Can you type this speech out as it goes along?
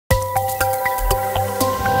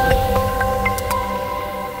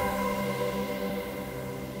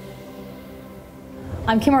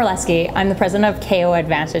I'm Kim Orlesky. I'm the president of KO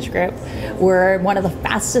Advantage Group. We're one of the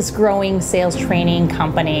fastest growing sales training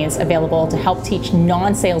companies available to help teach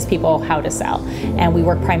non-sales people how to sell. And we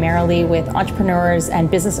work primarily with entrepreneurs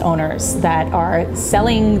and business owners that are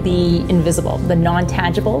selling the invisible, the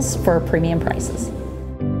non-tangibles, for premium prices.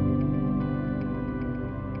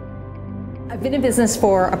 I've been in business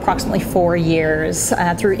for approximately 4 years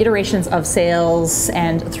through iterations of sales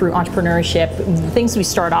and through entrepreneurship. The things we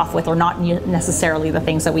start off with are not necessarily the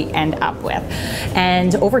things that we end up with.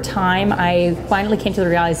 And over time, I finally came to the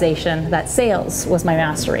realization that sales was my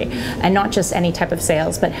mastery, and not just any type of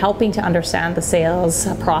sales, but helping to understand the sales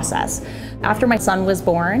process. After my son was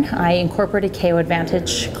born, I incorporated KO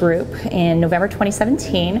Advantage Group in November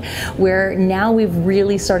 2017, where now we've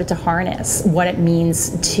really started to harness what it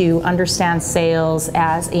means to understand sales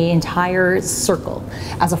as an entire circle,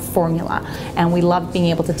 as a formula. And we love being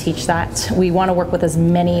able to teach that. We want to work with as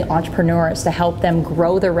many entrepreneurs to help them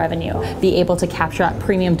grow their revenue, be able to capture that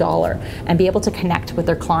premium dollar, and be able to connect with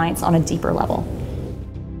their clients on a deeper level.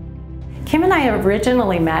 Kim and I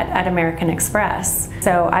originally met at American Express,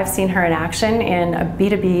 so I've seen her in action in a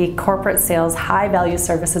B2B corporate sales high value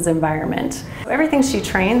services environment. Everything she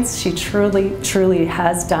trains, she truly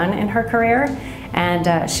has done in her career,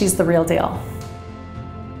 and she's the real deal.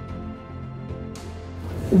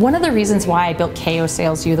 One of the reasons why I built KO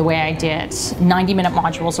Sales U the way I did, 90-minute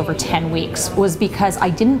modules over 10 weeks, was because I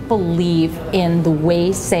didn't believe in the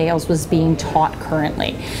way sales was being taught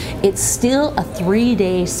currently. It's still a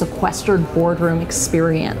 3-day sequestered boardroom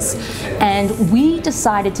experience. And we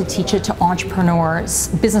decided to teach it to entrepreneurs,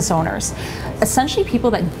 business owners, essentially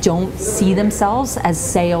people that don't see themselves as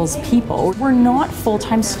sales people. We're not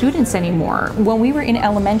full-time students anymore. When we were in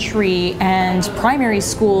elementary and primary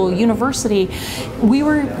school, university, we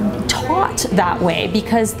were taught that way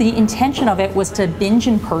because the intention of it was to binge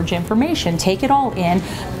and purge information, take it all in,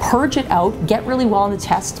 purge it out, get really well on the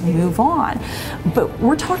test, move on. But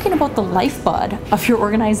we're talking about the lifeblood of your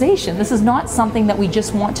organization. This is not something that we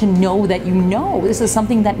just want to know that you know. This is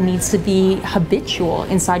something that needs to be habitual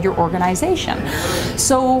inside your organization.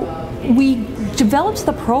 So we developed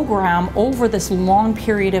the program over this long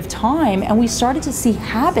period of time, and we started to see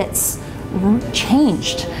habits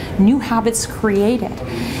changed, new habits created.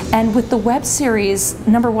 And with the web series,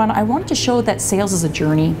 number one, I wanted to show that sales is a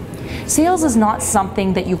journey. Sales is not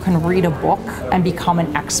something that you can read a book and become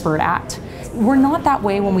an expert at. We're not that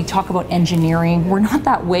way when we talk about engineering. We're not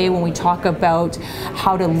that way when we talk about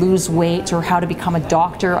how to lose weight or how to become a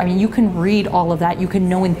doctor. I mean, you can read all of that. You can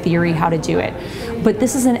know in theory how to do it. But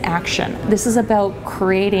this is an action. This is about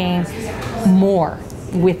creating more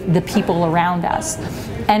with the people around us.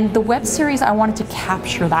 And the web series, I wanted to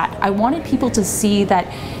capture that. I wanted people to see that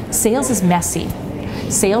sales is messy.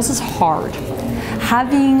 Sales is hard.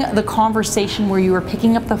 Having the conversation where you are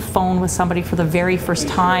picking up the phone with somebody for the very first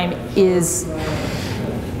time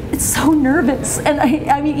it's so nervous. And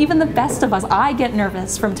I mean, even the best of us, I get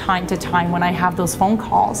nervous from time to time when I have those phone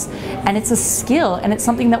calls. And it's a skill, and it's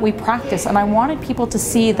something that we practice. And I wanted people to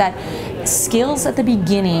see that skills at the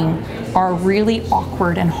beginning are really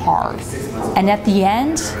awkward and hard. And at the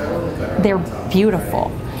end, they're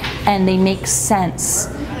beautiful and they make sense.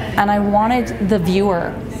 And I wanted the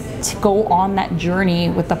viewer to go on that journey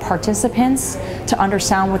with the participants, to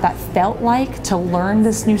understand what that felt like, to learn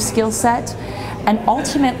this new skill set, and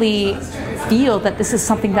ultimately feel that this is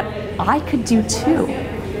something that I could do too.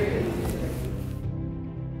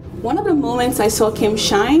 One of the moments I saw Kim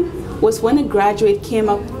shine was when a graduate came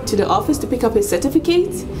up to the office to pick up his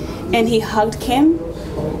certificate, and he hugged Kim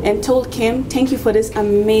and told Kim, "Thank you for this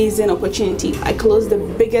amazing opportunity. I closed the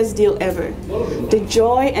biggest deal ever." The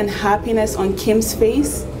joy and happiness on Kim's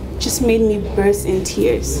face just made me burst in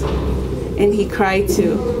tears, and he cried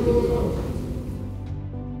too.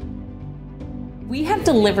 We have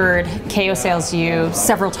delivered KO Sales U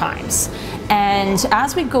several times. And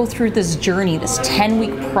as we go through this journey, this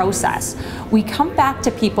 10-week process, we come back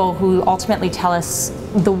to people who ultimately tell us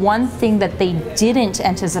the one thing that they didn't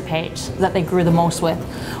anticipate that they grew the most with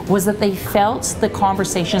was that they felt the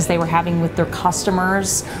conversations they were having with their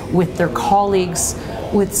customers, with their colleagues,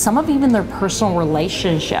 with some of even their personal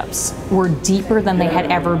relationships were deeper than they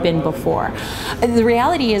had ever been before. The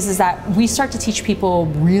reality is that we start to teach people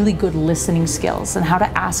really good listening skills and how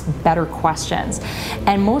to ask better questions.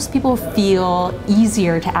 And most people feel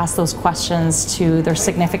easier to ask those questions to their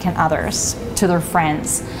significant others, to their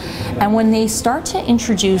friends. And when they start to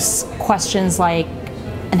introduce questions like,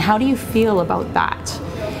 "And how do you feel about that?"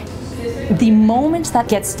 The moment that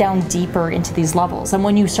gets down deeper into these levels, and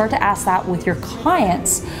when you start to ask that with your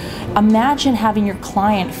clients, imagine having your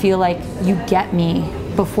client feel like, "You get me,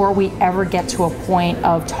 before we ever get to a point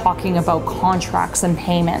of talking about contracts and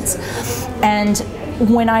payments. And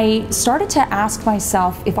when I started to ask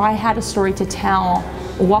myself if I had a story to tell,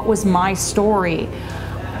 what was my story,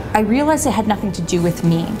 I realized it had nothing to do with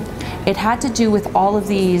me. It had to do with all of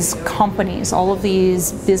these companies, all of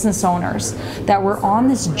these business owners that were on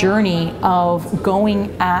this journey of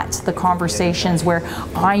going at the conversations where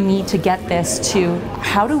I need to get this to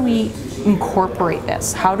how do we incorporate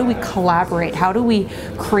this? How do we collaborate? How do we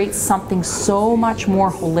create something so much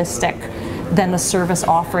more holistic than the service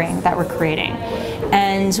offering that we're creating?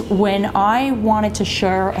 And when I wanted to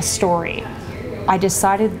share a story, I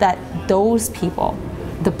decided that those people,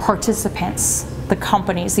 the participants, the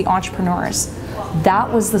companies, the entrepreneurs,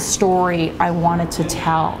 that was the story I wanted to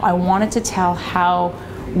tell. I wanted to tell how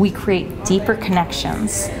we create deeper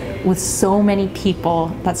connections with so many people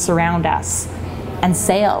that surround us. And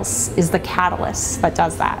sales is the catalyst that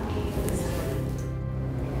does that.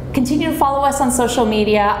 Continue to follow us on social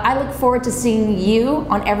media. I look forward to seeing you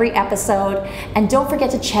on every episode. And don't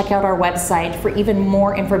forget to check out our website for even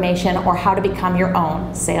more information or how to become your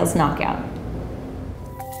own sales knockout.